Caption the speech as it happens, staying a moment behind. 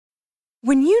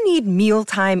When you need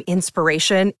mealtime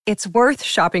inspiration, it's worth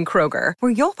shopping Kroger,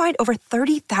 where you'll find over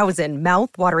 30,000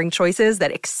 mouth-watering choices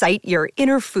that excite your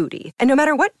inner foodie. And no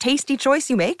matter what tasty choice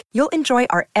you make, you'll enjoy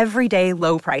our everyday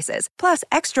low prices, plus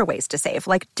extra ways to save,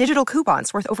 like digital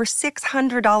coupons worth over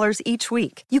 $600 each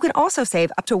week. You can also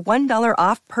save up to $1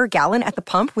 off per gallon at the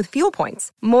pump with fuel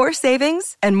points. More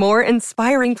savings and more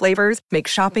inspiring flavors make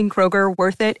shopping Kroger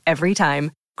worth it every time.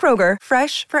 Kroger,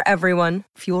 fresh for everyone.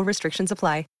 Fuel restrictions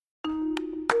apply.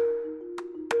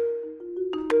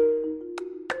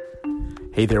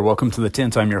 Hey there, welcome to The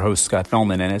Tint. I'm your host, Scott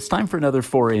Fellman, and it's time for another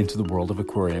foray into the world of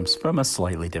aquariums from a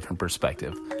slightly different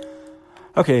perspective.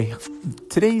 Okay,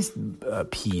 today's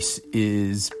piece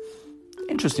is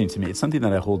interesting to me. It's something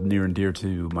that I hold near and dear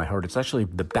to my heart. It's actually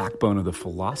the backbone of the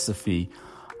philosophy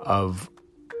of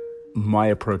my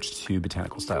approach to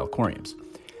botanical style aquariums.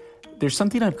 There's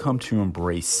something I've come to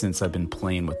embrace since I've been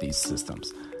playing with these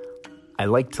systems. I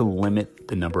like to limit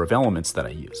the number of elements that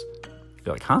I use.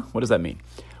 You're like, huh? What does that mean?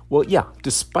 Well, yeah,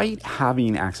 despite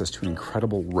having access to an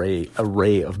incredible array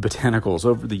of botanicals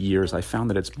over the years, I found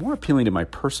that it's more appealing to my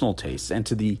personal tastes and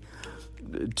to the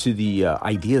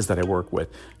ideas that I work with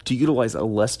to utilize a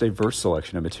less diverse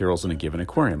selection of materials in a given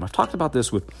aquarium. I've talked about this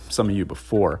with some of you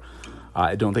before.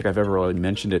 I don't think I've ever really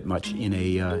mentioned it much in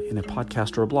a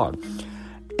podcast or a blog.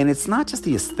 And it's not just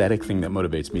the aesthetic thing that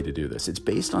motivates me to do this. It's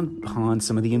based on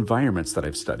some of the environments that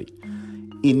I've studied.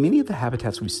 In many of the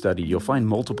habitats we study, you'll find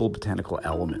multiple botanical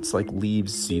elements like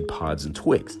leaves, seed pods, and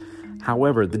twigs.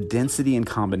 However, the density and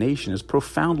combination is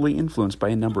profoundly influenced by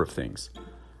a number of things.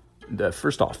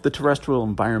 First off, the terrestrial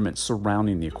environment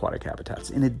surrounding the aquatic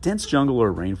habitats. In a dense jungle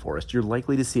or rainforest, you're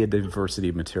likely to see a diversity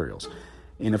of materials.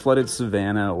 In a flooded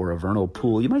savanna or a vernal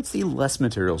pool, you might see less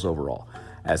materials overall,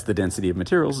 as the density of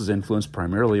materials is influenced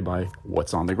primarily by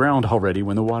what's on the ground already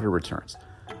when the water returns.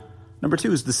 Number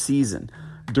two is the season.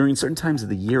 During certain times of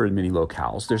the year in many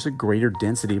locales, there's a greater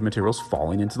density of materials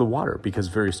falling into the water because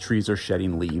various trees are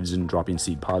shedding leaves and dropping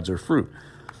seed pods or fruit.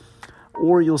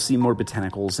 Or you'll see more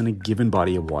botanicals in a given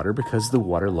body of water because the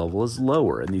water level is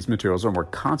lower and these materials are more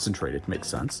concentrated. Makes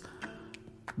sense.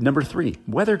 Number three,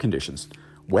 weather conditions.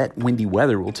 Wet, windy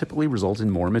weather will typically result in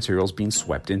more materials being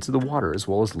swept into the water, as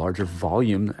well as larger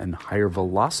volume and higher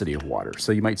velocity of water.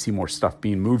 So you might see more stuff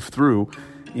being moved through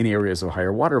in areas of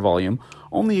higher water volume,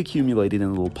 only accumulated in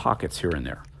little pockets here and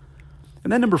there.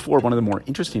 And then number four, one of the more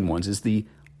interesting ones, is the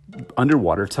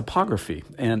underwater topography.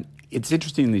 And it's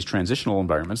interesting in these transitional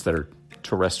environments that are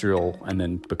terrestrial and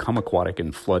then become aquatic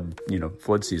in flood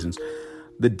seasons.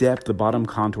 The depth, the bottom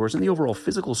contours, and the overall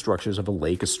physical structures of a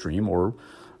lake, a stream, or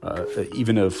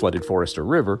even a flooded forest or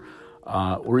river,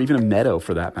 or even a meadow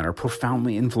for that matter,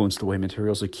 profoundly influence the way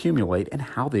materials accumulate and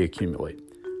how they accumulate.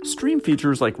 Stream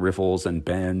features like riffles and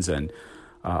bends and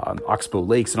oxbow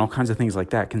lakes and all kinds of things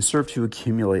like that can serve to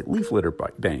accumulate leaf litter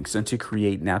banks and to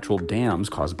create natural dams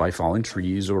caused by fallen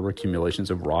trees or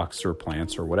accumulations of rocks or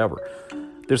plants or whatever.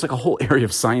 There's like a whole area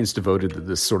of science devoted to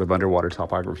this sort of underwater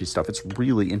topography stuff. It's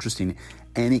really interesting,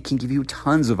 and it can give you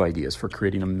tons of ideas for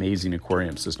creating amazing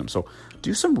aquarium systems. So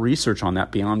do some research on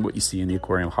that beyond what you see in the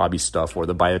aquarium hobby stuff or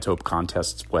the biotope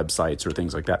contests websites or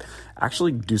things like that.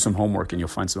 Actually do some homework and you'll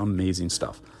find some amazing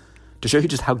stuff. To show you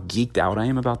just how geeked out I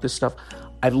am about this stuff,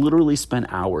 I've literally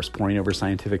spent hours poring over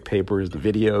scientific papers, the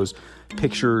videos,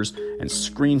 pictures, and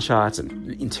screenshots,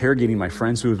 and interrogating my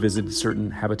friends who have visited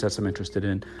certain habitats I'm interested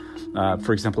in.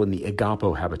 For example, in the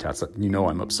agapo habitats that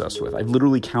I'm obsessed with. I've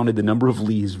literally counted the number of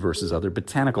leaves versus other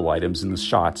botanical items in the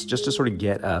shots just to sort of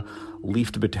get a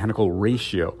leaf to botanical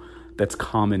ratio that's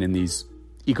common in these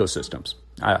ecosystems.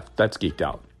 That's geeked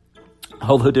out.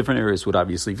 Although different areas would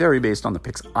obviously vary based on the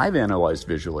pics I've analyzed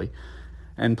visually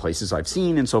and places I've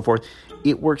seen and so forth,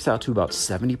 it works out to about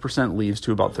 70% leaves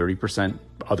to about 30%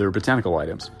 other botanical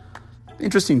items.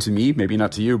 Interesting to me, maybe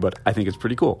not to you, but I think it's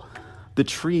pretty cool. The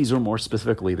trees, or more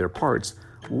specifically their parts,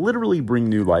 literally bring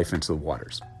new life into the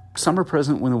waters. Some are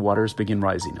present when the waters begin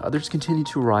rising. Others continue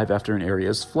to arrive after an area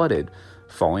is flooded,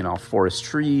 falling off forest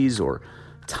trees or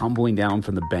tumbling down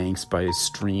from the banks by a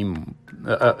stream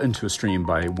into a stream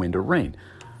by wind or rain.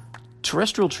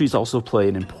 Terrestrial trees also play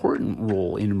an important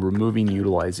role in removing,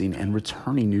 utilizing, and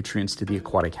returning nutrients to the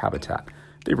aquatic habitat.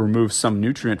 They remove some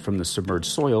nutrient from the submerged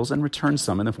soils and return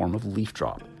some in the form of leaf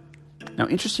drop. Now,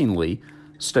 interestingly,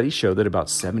 studies show that about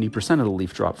 70% of the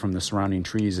leaf drop from the surrounding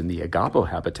trees in the agapo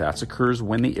habitats occurs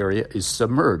when the area is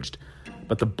submerged,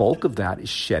 but the bulk of that is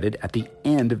shedded at the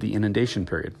end of the inundation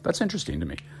period. That's interesting to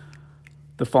me.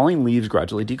 The falling leaves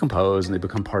gradually decompose and they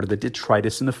become part of the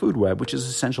detritus in the food web, which is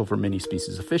essential for many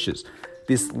species of fishes.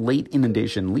 This late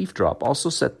inundation leaf drop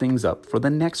also set things up for the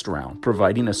next round,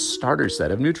 providing a starter set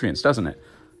of nutrients, doesn't it?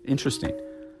 Interesting.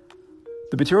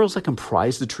 The materials that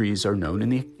comprise the trees are known in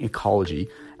the ecology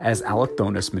as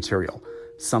allochthonous material,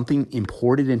 something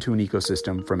imported into an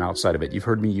ecosystem from outside of it. You've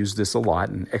heard me use this a lot,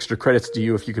 and extra credits to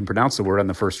you if you can pronounce the word on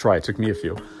the first try. It took me a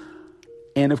few.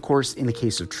 And of course, in the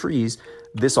case of trees,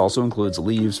 this also includes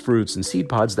leaves, fruits, and seed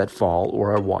pods that fall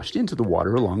or are washed into the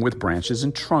water, along with branches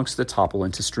and trunks that topple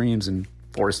into streams and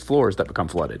forest floors that become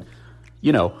flooded.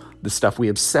 You know, the stuff we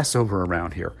obsess over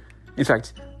around here. In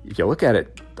fact, if you look at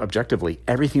it objectively,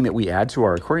 everything that we add to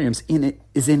our aquariums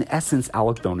is in essence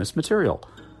allochthonous material.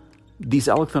 These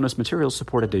allochthonous materials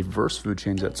support a diverse food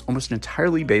chain that's almost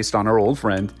entirely based on our old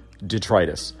friend,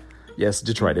 detritus. Yes,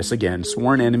 detritus, again,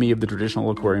 sworn enemy of the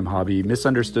traditional aquarium hobby,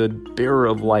 misunderstood bearer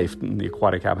of life in the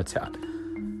aquatic habitat.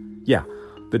 Yeah,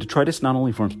 the detritus not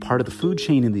only forms part of the food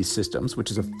chain in these systems,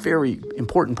 which is a very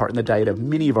important part in the diet of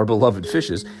many of our beloved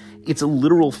fishes, it's a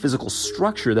literal physical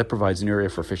structure that provides an area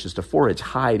for fishes to forage,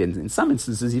 hide, and in some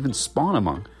instances even spawn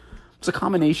among. It's a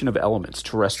combination of elements,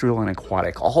 terrestrial and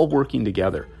aquatic, all working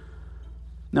together.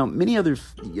 Now, many other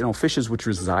fishes which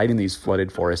reside in these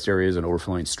flooded forest areas and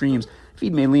overflowing streams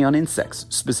feed mainly on insects,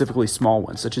 specifically small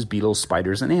ones, such as beetles,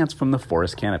 spiders, and ants from the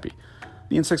forest canopy.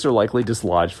 The insects are likely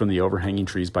dislodged from the overhanging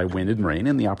trees by wind and rain,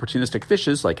 and the opportunistic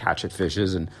fishes, like hatchet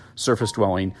fishes and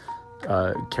surface-dwelling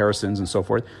characins and so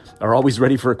forth, are always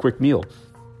ready for a quick meal.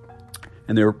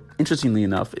 And interestingly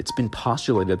enough, it's been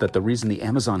postulated that the reason the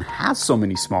Amazon has so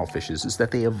many small fishes is that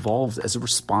they evolved as a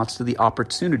response to the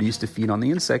opportunities to feed on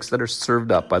the insects that are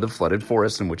served up by the flooded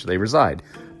forests in which they reside.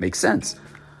 Makes sense.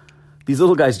 These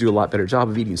little guys do a lot better job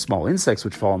of eating small insects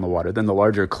which fall in the water than the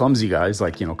larger, clumsy guys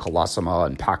like, Colossoma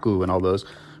and Pacu and all those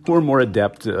who are more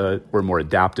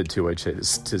adapted to it,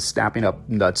 to snapping up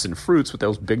nuts and fruits with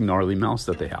those big gnarly mouths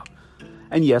that they have.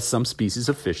 And yes, some species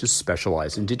of fishes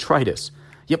specialize in detritus.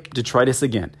 Yep, detritus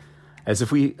again. As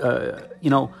if we,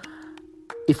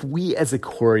 if we as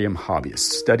aquarium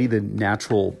hobbyists study the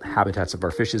natural habitats of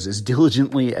our fishes as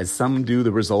diligently as some do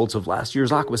the results of last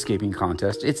year's aquascaping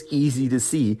contest, it's easy to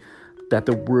see that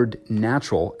the word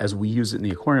natural, as we use it in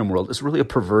the aquarium world, is really a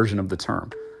perversion of the term.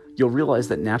 You'll realize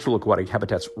that natural aquatic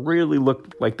habitats really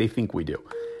look like they think we do,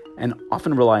 and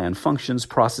often rely on functions,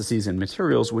 processes, and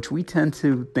materials which we tend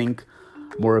to think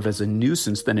more of as a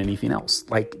nuisance than anything else,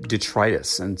 like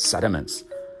detritus and sediments.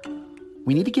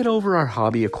 We need to get over our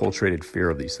hobby-acculturated fear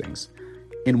of these things.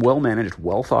 In well-managed,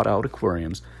 well-thought-out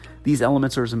aquariums, these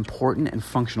elements are as important and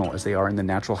functional as they are in the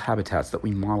natural habitats that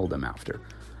we model them after.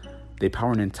 They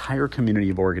power an entire community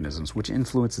of organisms, which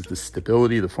influences the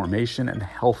stability, the formation, and the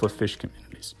health of fish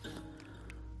communities.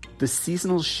 The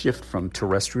seasonal shift from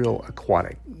terrestrial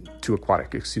to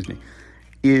aquatic,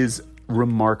 is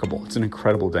remarkable. It's an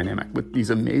incredible dynamic with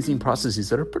these amazing processes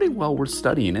that are pretty well worth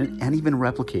studying and even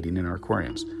replicating in our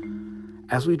aquariums.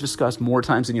 As we've discussed more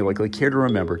times than you likely care to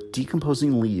remember,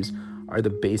 decomposing leaves are the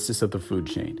basis of the food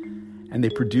chain, and they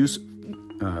produce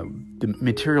the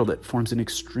material that forms an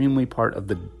extremely part of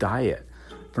the diet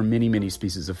for many, many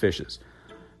species of fishes.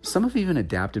 Some have even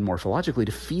adapted morphologically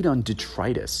to feed on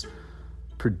detritus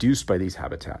produced by these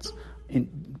habitats,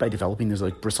 by developing these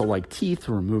bristle-like teeth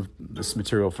to remove this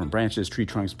material from branches, tree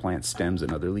trunks, plants, stems,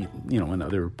 and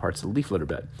other parts of the leaf litter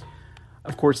bed.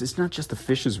 Of course, it's not just the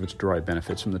fishes which derive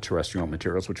benefits from the terrestrial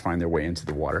materials which find their way into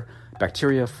the water.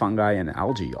 Bacteria, fungi, and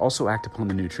algae also act upon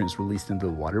the nutrients released into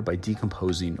the water by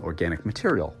decomposing organic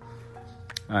material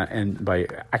and by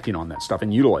acting on that stuff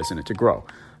and utilizing it to grow.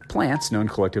 Plants, known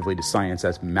collectively to science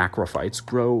as macrophytes,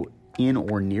 grow in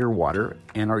or near water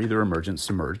and are either emergent,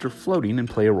 submerged, or floating and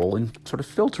play a role in sort of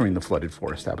filtering the flooded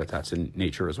forest habitats in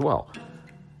nature as well.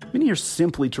 Many are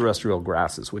simply terrestrial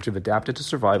grasses, which have adapted to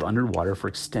survive underwater for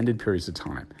extended periods of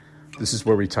time. This is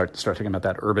where we start talking about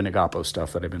that urban agapo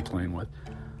stuff that I've been playing with.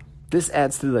 This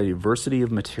adds to the diversity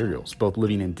of materials, both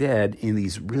living and dead, in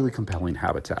these really compelling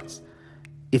habitats.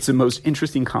 It's a most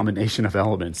interesting combination of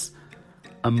elements,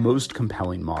 a most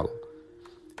compelling model.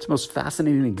 It's the most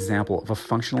fascinating example of a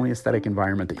functionally aesthetic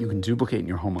environment that you can duplicate in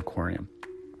your home aquarium.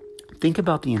 Think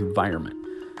about the environment,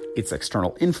 its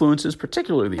external influences,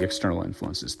 particularly the external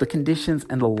influences, the conditions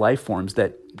and the life forms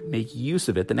that make use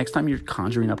of it the next time you're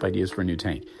conjuring up ideas for a new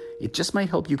tank. It just might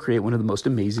help you create one of the most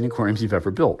amazing aquariums you've ever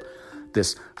built.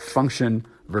 This function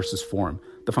versus form.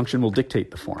 The function will dictate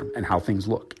the form and how things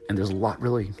look, and there's a lot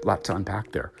to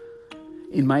unpack there.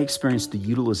 In my experience, the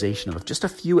utilization of just a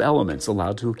few elements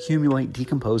allowed to accumulate,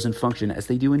 decompose, and function as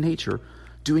they do in nature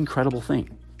do incredible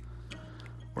things.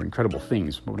 Or incredible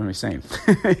things, what am I saying?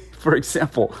 For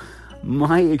example,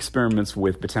 my experiments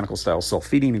with botanical-style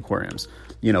self-feeding aquariums,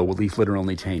 with leaf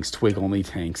litter-only tanks, twig-only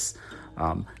tanks,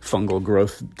 fungal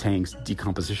growth tanks,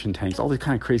 decomposition tanks, all the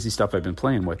kind of crazy stuff I've been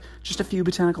playing with. Just a few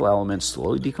botanical elements,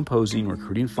 slowly decomposing,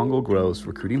 recruiting fungal growths,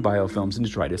 recruiting biofilms and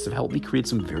detritus have helped me create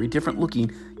some very different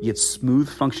looking, yet smooth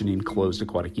functioning closed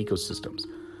aquatic ecosystems.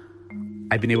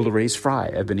 I've been able to raise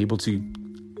fry. I've been able to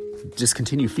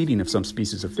discontinue feeding of some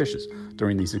species of fishes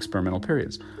during these experimental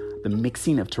periods. The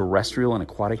mixing of terrestrial and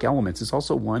aquatic elements is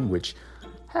also one which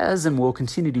has and will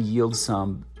continue to yield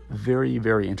some very,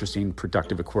 very interesting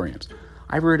productive aquariums.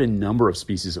 I've reared a number of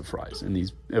species of fry in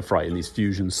these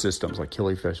fusion systems, like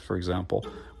killifish, for example,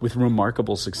 with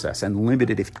remarkable success and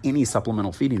limited, if any,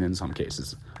 supplemental feeding in some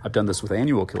cases. I've done this with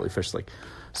annual killifish, like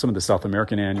some of the South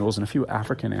American annuals and a few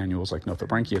African annuals, like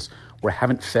Nothobranchius, where I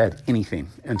haven't fed anything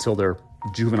until their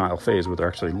juvenile phase, where they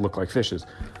actually look like fishes.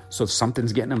 So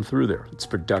something's getting them through there. It's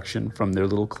production from their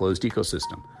little closed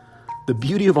ecosystem. The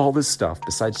beauty of all this stuff,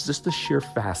 besides just the sheer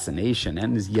fascination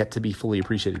and is yet to be fully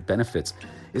appreciated benefits,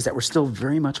 is that we're still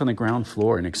very much on the ground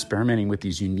floor and experimenting with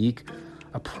these unique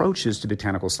approaches to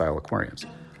botanical style aquariums.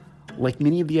 Like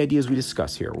many of the ideas we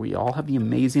discuss here, we all have the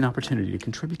amazing opportunity to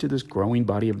contribute to this growing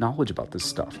body of knowledge about this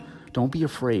stuff. Don't be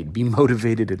afraid, be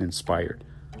motivated and inspired.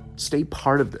 Stay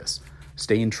part of this.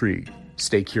 Stay intrigued,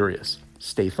 stay curious,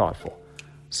 stay thoughtful,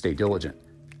 stay diligent,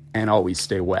 and always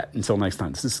stay wet. Until next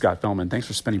time, this is Scott Fellman. Thanks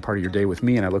for spending part of your day with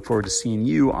me, and I look forward to seeing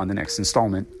you on the next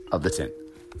installment of The Tint.